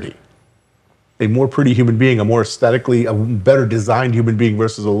 less pretty, a more pretty human being, a more aesthetically, a better designed human being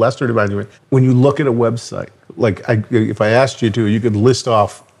versus a lesser designed human being. When you look at a website, like if I asked you to, you could list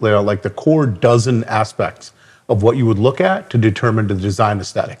off like the core dozen aspects of what you would look at to determine the design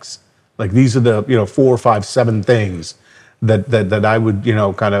aesthetics. Like these are the 4, 5, 7 things that I would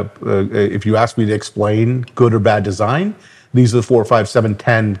kind of if you ask me to explain good or bad design, these are the 4, 5, 7,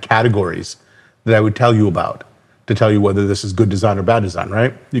 10 categories that I would tell you about to tell you whether this is good design or bad design,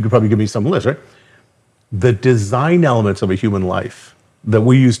 right? You could probably give me some list, right? The design elements of a human life that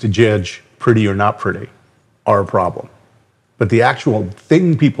we use to judge pretty or not pretty are a problem. But the actual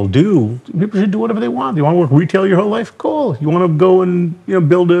thing people do, people should do whatever they want. You want to work retail your whole life? Cool. You want to go and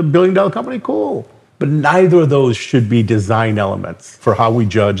build a $1 billion company? Cool. But neither of those should be design elements for how we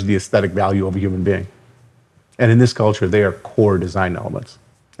judge the aesthetic value of a human being. And in this culture, they are core design elements.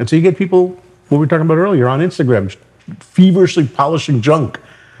 And so you get people, what we were talking about earlier, on Instagram, feverishly polishing junk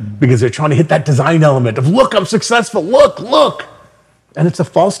because they're trying to hit that design element of, look, I'm successful, look. And it's a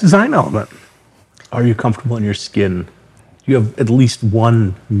false design element. Are you comfortable in your skin? Do you have at least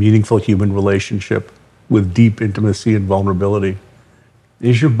one meaningful human relationship with deep intimacy and vulnerability?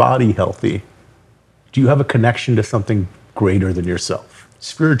 Is your body healthy? Do you have a connection to something greater than yourself?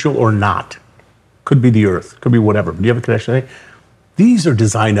 Spiritual or not? Could be the earth, could be whatever. Do you have a connection? These are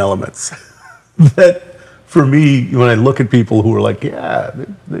design elements that, for me, when I look at people who are like, yeah,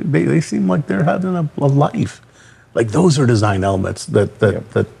 they seem like they're having a life. Like, those are design elements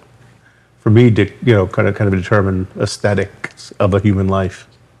that for me, kind of determine aesthetics of a human life.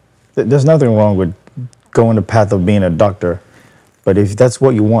 There's nothing wrong with going the path of being a doctor, but if that's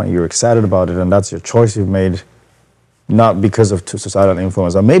what you want, you're excited about it, and that's your choice you've made, not because of societal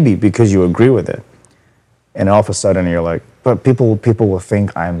influence, or maybe because you agree with it, and all of a sudden you're like, but people will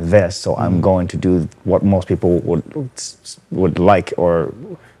think I'm this, so I'm going to do what most people would like, or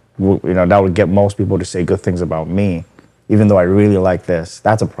that would get most people to say good things about me, even though I really like this.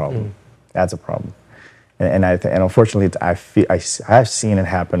 That's a problem. That's a problem. And unfortunately, I have seen it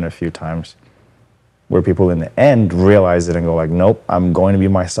happen a few times where people in the end realize it and go like, nope, I'm going to be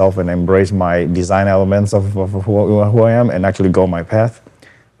myself and embrace my design elements of who I am and actually go my path.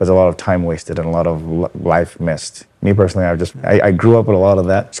 There's a lot of time wasted and a lot of life missed. Me personally, I grew up with a lot of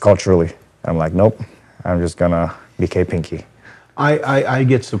that culturally. I'm like, nope, I'm just gonna be K Pinky. I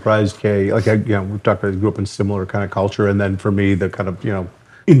get surprised, Kay. Like, we've talked about, I grew up in similar kind of culture, and then for me, the kind of,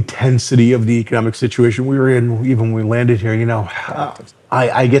 intensity of the economic situation we were in, even when we landed here,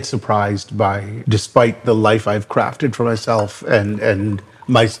 I get surprised by, despite the life I've crafted for myself and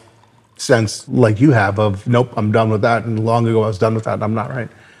my sense, like you have, of, nope, I'm done with that, and long ago I was done with that, and I'm not right.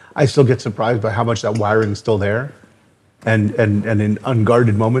 I still get surprised by how much that wiring is still there. And in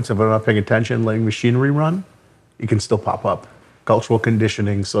unguarded moments, if I'm not paying attention, letting machinery run, it can still pop up. Cultural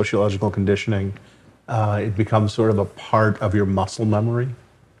conditioning, sociological conditioning, it becomes sort of a part of your muscle memory.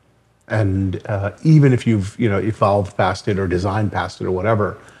 And even if you've evolved past it or designed past it or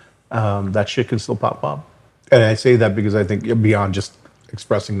whatever, that shit can still pop up. And I say that because I think beyond just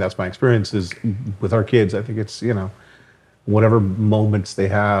expressing that's my experiences with our kids, I think it's whatever moments they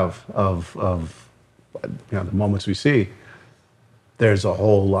have of the moments we see, there's a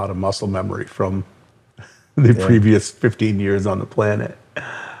whole lot of muscle memory from the previous 15 years on the planet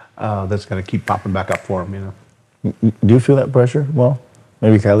that's going to keep popping back up for them. Do you feel that pressure? Well,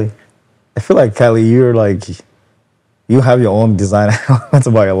 maybe Kelly. I feel like, Kelly, you're like, you have your own design elements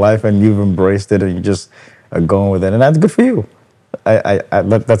about your life and you've embraced it and you just are going with it. And that's good for you.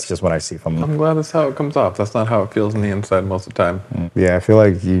 That's just what I see from them. I'm glad that's how it comes off. That's not how it feels on the inside most of the time. Yeah, I feel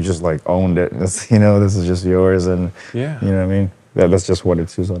like you just like owned it. This is just yours. And you know what I mean? That's just what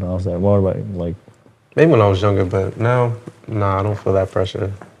it is on the outside. What about you? Like, maybe when I was younger, but now, I don't feel that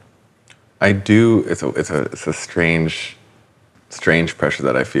pressure. I do. It's a strange pressure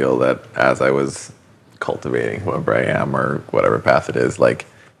that I feel that as I was cultivating whoever I am or whatever path it is, like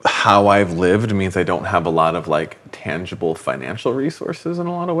how I've lived means I don't have a lot of like tangible financial resources in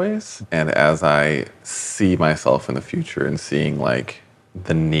a lot of ways. And as I see myself in the future and seeing like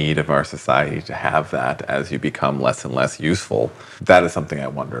the need of our society to have that as you become less and less useful, that is something I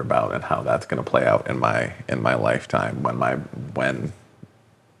wonder about and how that's going to play out in my lifetime when my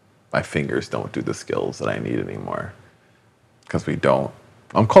fingers don't do the skills that I need anymore. Because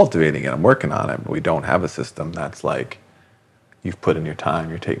I'm cultivating it, I'm working on it, but we don't have a system that's like, you've put in your time,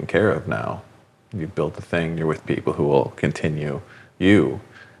 you're taken care of now. You've built a thing, you're with people who will continue you.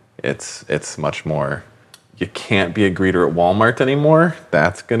 It's much more, you can't be a greeter at Walmart anymore,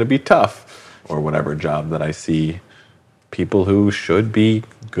 that's gonna be tough. Or whatever job that I see people who should be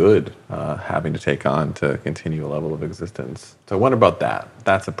good having to take on to continue a level of existence. So I wonder about that.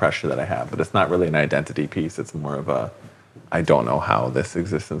 That's a pressure that I have, but it's not really an identity piece, it's more of a, I don't know how this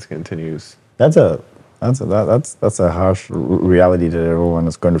existence continues. That's a harsh reality that everyone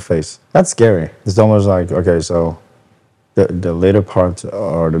is going to face. That's scary. It's almost like, okay, so the later part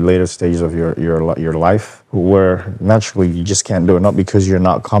or the later stages of your life where naturally you just can't do it, not because you're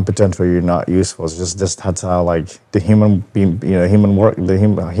not competent or you're not useful. It's just that's how like the human being,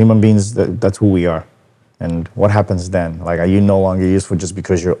 human beings, that's who we are. And what happens then? Like, are you no longer useful just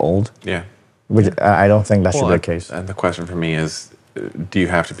because you're old? Yeah. Which I don't think that should be the case. And the question for me is, do you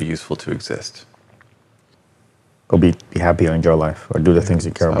have to be useful to exist? Go be happy or enjoy life or do the things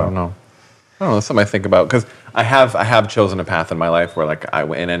you care about. I don't know. That's something I think about because I have chosen a path in my life where like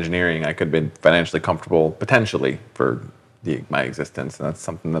in engineering I could have been financially comfortable potentially for my existence, and that's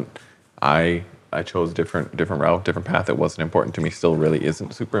something that I chose a different route, different path. It wasn't important to me, still really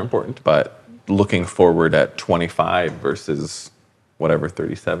isn't super important, but looking forward at 25 versus whatever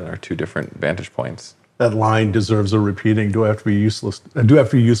 37 are two different vantage points. That line deserves a repeating. Do I have to be useless? Do I have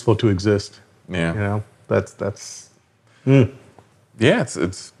to be useful to exist? Yeah. You know, that's. Yeah,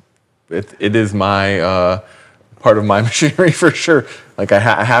 it is my part of my machinery for sure. Like I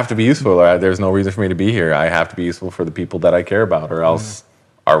have to be useful. There's no reason for me to be here. I have to be useful for the people that I care about, or else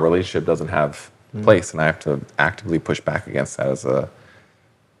our relationship doesn't have place, and I have to actively push back against that as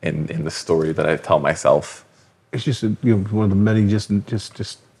in the story that I tell myself. It's just one of the many just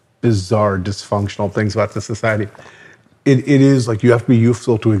bizarre, dysfunctional things about the society. It is like you have to be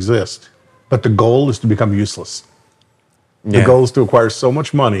useful to exist, but the goal is to become useless. The goal is to acquire so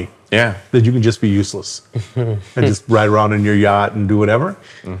much money that you can just be useless and just ride around in your yacht and do whatever.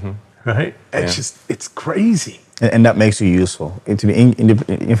 Right? It's crazy. And that makes you useful. To be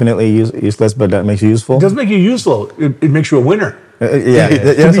infinitely useless, but that makes you useful. It doesn't make you useful. It makes you a winner.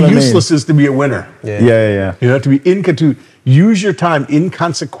 To be useless is to be a winner. Yeah. You know, to use your time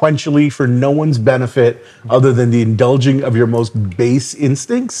inconsequentially for no one's benefit other than the indulging of your most base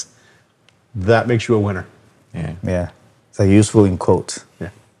instincts, that makes you a winner. Yeah. It's like useful in quotes. Yeah.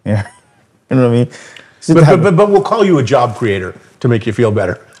 You know what I mean? But we'll call you a job creator to make you feel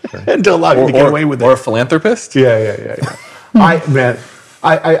better and to allow you to get away with it. Or a philanthropist? Yeah.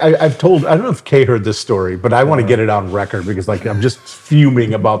 I've told, I don't know if Kay heard this story, but I want to get it on record because like I'm just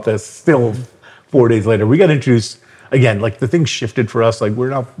fuming about this still 4 days later. We got introduced, again, like the thing shifted for us. Like we're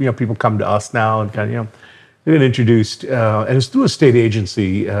now, people come to us now and kind of, we got introduced, and it's through a state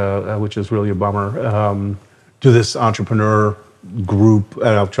agency, which is really a bummer, to this entrepreneur group, and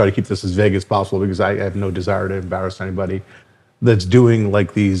I'll try to keep this as vague as possible because I have no desire to embarrass anybody, that's doing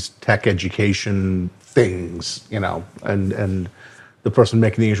like these tech education things, and the person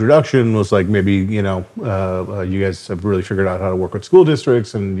making the introduction was like, maybe, you guys have really figured out how to work with school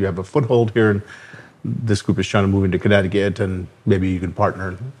districts and you have a foothold here, and this group is trying to move into Connecticut and maybe you can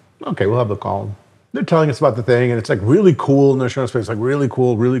partner. Okay, we'll have the call. They're telling us about the thing and it's like really cool, and they're showing us it's like really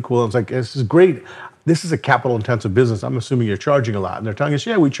cool. And it's like, this is great. This is a capital intensive business. I'm assuming you're charging a lot. And they're telling us,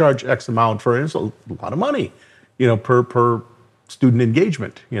 we charge X amount for it. It's a lot of money, per student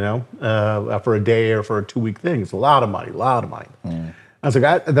engagement, for a day or for a 2-week thing. It's a lot of money. I was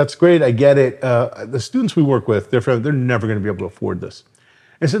like, that's great. I get it. The students we work with, they're never going to be able to afford this.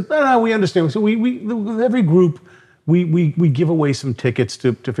 I said, no, we understand. So we every group, we give away some tickets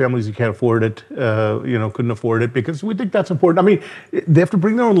to families who can't afford it, couldn't afford it, because we think that's important. I mean, they have to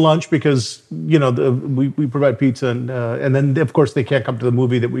bring their own lunch because, we provide pizza, and then, of course, they can't come to the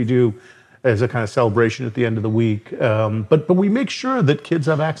movie that we do as a kind of celebration at the end of the week. But we make sure that kids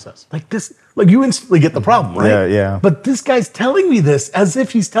have access. Like this, like you instantly get the problem, right? Yeah. But this guy's telling me this as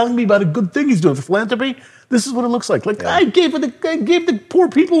if he's telling me about a good thing he's doing for philanthropy. This is what it looks like. I gave the poor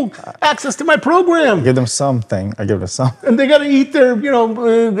people access to my program. I give them something. And they got to eat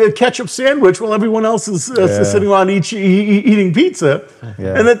their, ketchup sandwich while everyone else is sitting around eating pizza.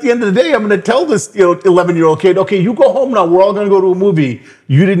 Yeah. And at the end of the day, I'm going to tell this 11-year-old kid, okay, you go home now. We're all going to go to a movie.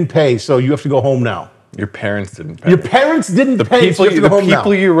 You didn't pay, so you have to go home now. Your parents didn't pay. Your parents didn't pay, so you have to go home now. The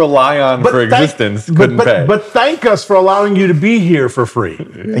people you rely on for existence couldn't pay. But thank us for allowing you to be here for free.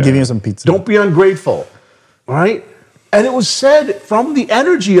 And giving you some pizza. Don't be ungrateful. Right? And it was said from the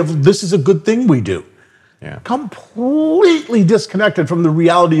energy of this is a good thing we do. Yeah. Completely disconnected from the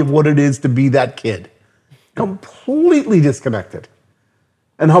reality of what it is to be that kid. Completely disconnected.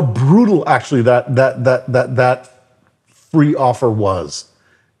 And how brutal actually that free offer was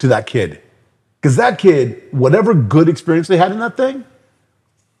to that kid. Because that kid, whatever good experience they had in that thing,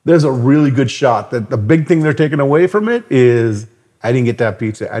 there's a really good shot that the big thing they're taking away from it is, I didn't get that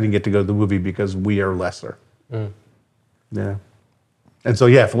pizza. I didn't get to go to the movie because we are lesser. Yeah. And so,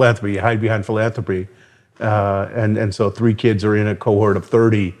 philanthropy, you hide behind philanthropy. And so 3 kids are in a cohort of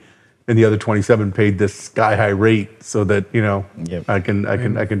 30 and the other 27 paid this sky high rate so that, I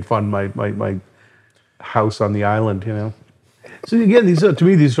can fund my house on the island, So again, to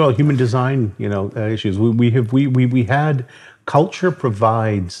me these are all human design, issues. We had culture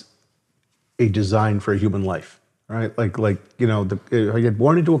provides a design for a human life, right? I get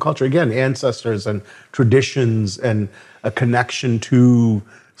born into a culture, again, ancestors and traditions and a connection to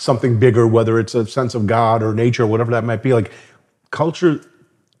something bigger, whether it's a sense of God or nature, whatever that might be. Like culture,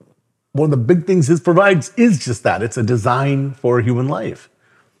 one of the big things it provides is just that. It's a design for a human life.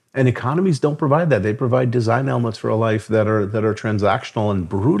 And economies don't provide that. They provide design elements for a life that are transactional and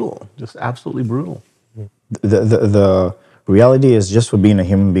brutal, just absolutely brutal. The reality is, just for being a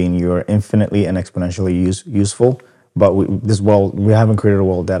human being, you're infinitely and exponentially useful. But we haven't created a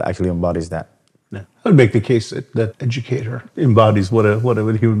world that actually embodies that. Yeah. I would make the case that educator embodies what a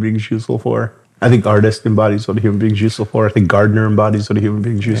human being is useful for. I think artist embodies what a human being is useful for. I think gardener embodies what a human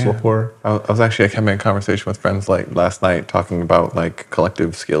being is useful for. I was actually having a conversation with friends last night talking about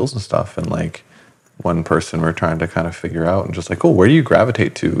collective skills and stuff, and one person we're trying to kind of figure out and just where do you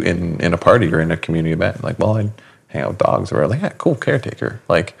gravitate to in a party or in a community event? I hang out with dogs, or cool, caretaker.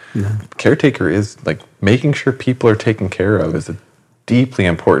 Caretaker is making sure people are taken care of is a deeply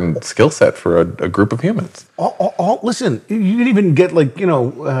important skill set for a group of humans. Listen, you can even get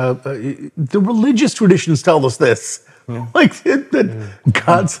the religious traditions tell us this. That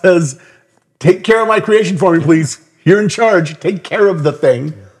God says, take care of my creation for me, please. You're in charge. Take care of the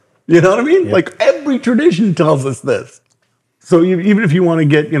thing. You know what I mean? Yep. Every tradition tells us this. So even if you want to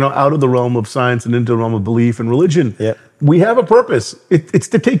get out of the realm of science and into the realm of belief and religion, we have a purpose. It's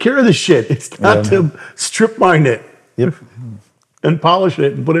to take care of this shit. It's not to strip mine it. Yep. And polish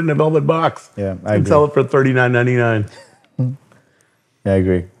it and put it in a velvet box. Yeah, I and agree. Sell it for $39.99. Yeah, I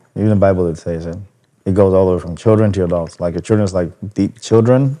agree. Even the Bible, it says it. It goes all the way from children to adults. Your children is the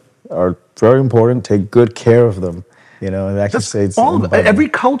children are very important. Take good care of them. And it actually says every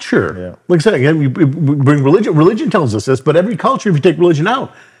culture. Yeah. Like I said, again, we bring religion. Religion tells us this, but every culture, if you take religion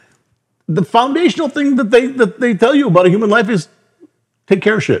out, the foundational thing that they tell you about a human life is take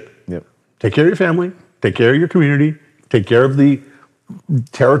care of shit. Yep. Take care of your family. Take care of your community. Take care of the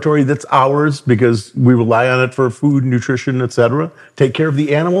territory that's ours because we rely on it for food, nutrition, etc. Take care of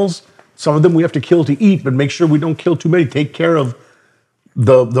the animals. Some of them we have to kill to eat, but make sure we don't kill too many. Take care of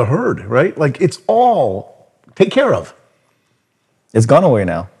the herd, right? It's all take care of. It's gone away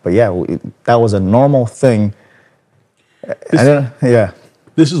now, but that was a normal thing.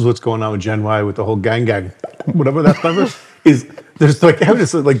 This is what's going on with Gen Y with the whole gang, whatever that stuff is. There's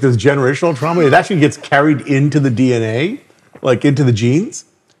evidence of this generational trauma. It actually gets carried into the DNA, into the genes,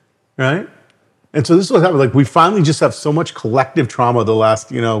 right? And so this is what happened. We finally just have so much collective trauma the last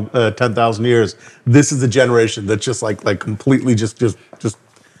 10,000 years. This is a generation that's just completely just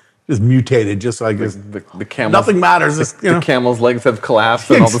mutated, just the camel. Nothing matters. The camel's legs have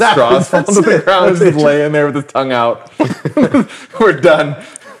collapsed and all the straws fall to the ground. He's laying there with his tongue out. We're done.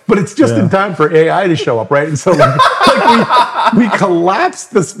 But it's just in time for AI to show up, right? And so we collapse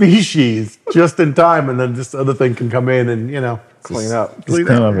the species just in time, and then this other thing can come in and clean up. Get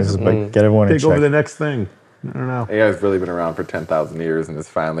everyone in check. Take over the next thing. I don't know. AI's really been around for 10,000 years and is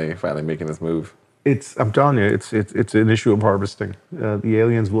finally making this move. I'm telling you, it's an issue of harvesting. The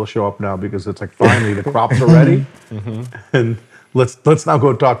aliens will show up now because it's finally the crops are ready, and let's now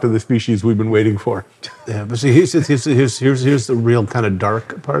go talk to the species we've been waiting for. Yeah, but see, here's the real kind of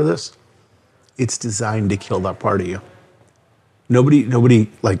dark part of this. It's designed to kill that part of you. Nobody,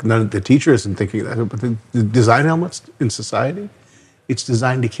 none of the teacher isn't thinking that, but the design elements in society, it's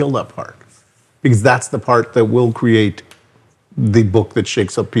designed to kill that part because that's the part that will create the book that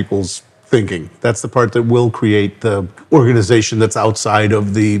shakes up people's thinking. That's the part that will create the organization that's outside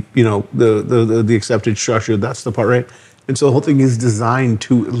of the accepted structure. That's the part, right? And so the whole thing is designed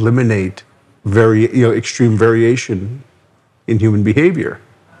to eliminate extreme variation in human behavior.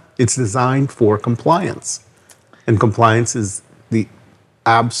 It's designed for compliance. And compliance is the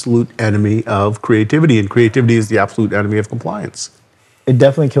absolute enemy of creativity, and creativity is the absolute enemy of compliance. It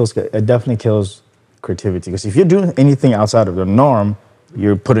definitely kills creativity, because if you're doing anything outside of the norm,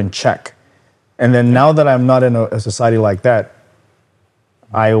 you're put in check. And then now that I'm not in a society like that,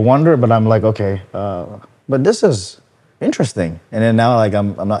 I wonder, but I'm okay, but this is interesting. And then now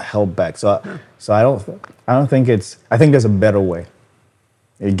I'm not held back. So I don't think I think there's a better way.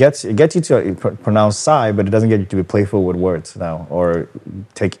 It gets you to pronounce psi, but it doesn't get you to be playful with words now, or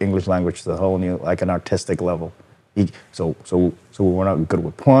take English language to the whole new, an artistic level. So we're not good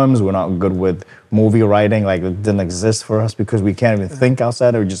with poems. We're not good with movie writing. It didn't exist for us because we can't even think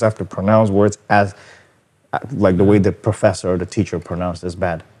outside. We just have to pronounce words as the way the professor or the teacher pronounced is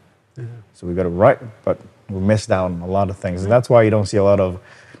bad. Yeah. So we got to write, but we missed out on a lot of things, and that's why you don't see a lot of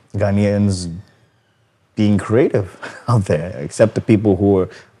Ghanaians being creative out there, except the people who are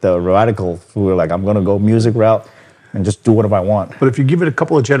the radical, who are like, I'm going to go music route and just do whatever I want. But if you give it a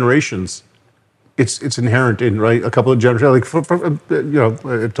couple of generations, it's inherent in, right? A couple of generations, like, I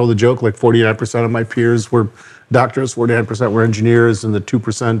told the joke, like 49% of my peers were doctors, 49% were engineers, and the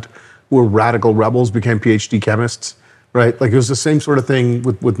 2% were radical rebels, became PhD chemists, right? Like, it was the same sort of thing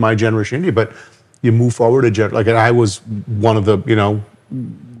with my generation in India, but you move forward and I was one of the,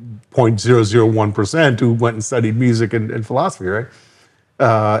 0.001% who went and studied music and philosophy, right?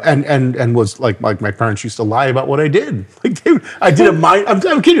 And was like my parents used to lie about what I did. Like, dude, I'm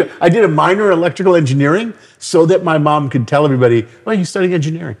kidding you. I did a minor in electrical engineering so that my mom could tell everybody, "Oh, you're studying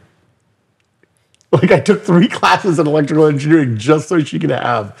engineering." Like, I took 3 classes in electrical engineering just so she could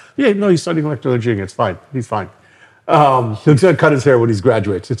have. Yeah, no, he's studying electrical engineering. It's fine. He's fine. He's gonna cut his hair when he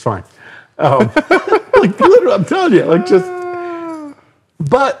graduates. It's fine. Like, literally, I'm telling you, like, just.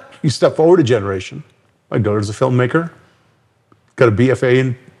 But you step forward a generation. My daughter's a filmmaker. Got a BFA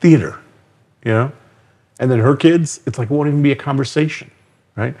in theater, and then her kids, it's like it won't even be a conversation,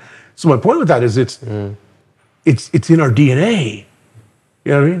 right? So my point with that is it's in our DNA,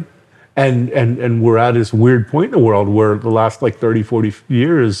 you know what I mean? And we're at this weird point in the world where the last like 30, 40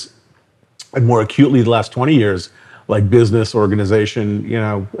 years, and more acutely the last 20 years, like business organization,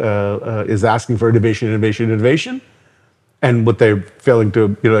 is asking for innovation, and what they're failing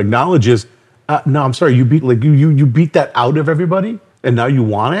to acknowledge is. No, I'm sorry. You beat that out of everybody, and now you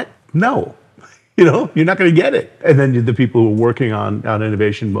want it? No, you're not going to get it. And then the people who are working on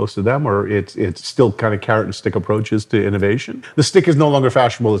innovation, most of them are. It's still kind of carrot and stick approaches to innovation. The stick is no longer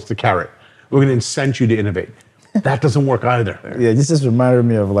fashionable. It's the carrot. We're going to incent you to innovate. That doesn't work either. Yeah, this just reminded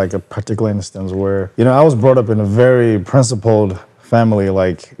me of like a particular instance where I was brought up in a very principled family.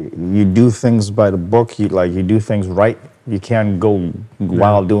 Like, you do things by the book. You do things right. You can't go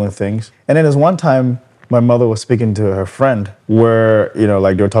wild doing things. And then there's one time my mother was speaking to her friend where,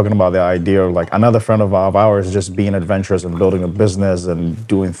 like they were talking about the idea of like another friend of ours just being adventurous and building a business and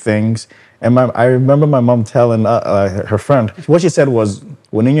doing things. And I remember my mom telling her friend, what she said was,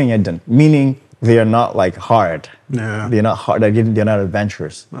 meaning they are not like hard. Yeah. They're not hard. They're not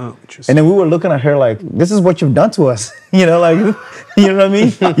adventurous. Oh, and then we were looking at her like, this is what you've done to us. Like, you know what I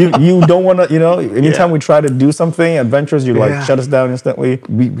mean? You don't want to, anytime we try to do something adventurous, you like shut us down instantly.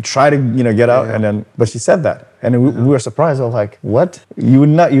 We try to, get out and then, but she said that. And then we were surprised. I was like, what? You're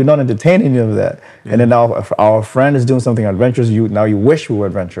not entertaining any of that. Yeah. And then now our friend is doing something adventurous. Now you wish we were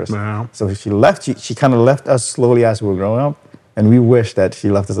adventurous. Wow. So she left, she kind of left us slowly as we were growing up. And we wish that she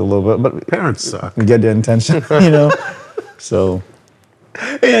left us a little bit, but parents suck. Get their intention, So,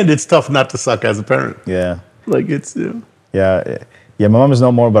 and it's tough not to suck as a parent. Yeah, like it's yeah. My mom is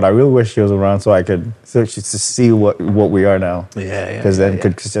no more, but I really wish she was around so I could to see what we are now. Yeah. Because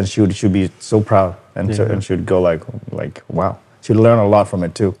then she would be so proud and she would go like wow. She'd learn a lot from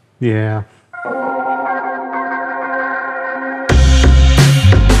it too. Yeah.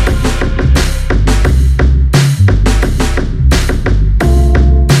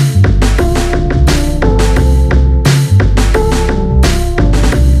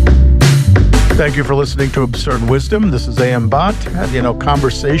 Thank you for listening to Absurd Wisdom. This is A.M. Bott.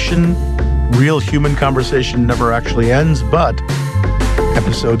 Conversation, real human conversation never actually ends, but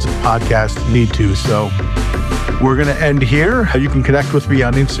episodes of podcasts need to. So we're going to end here. You can connect with me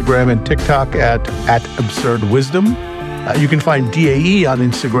on Instagram and TikTok at Absurd Wisdom. You can find DAE on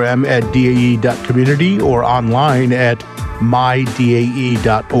Instagram at dae.community or online at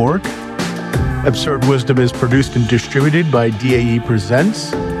mydae.org. Absurd Wisdom is produced and distributed by DAE Presents,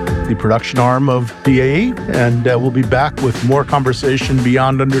 the production arm of DAE, and we'll be back with more conversation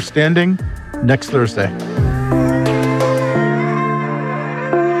beyond understanding next Thursday.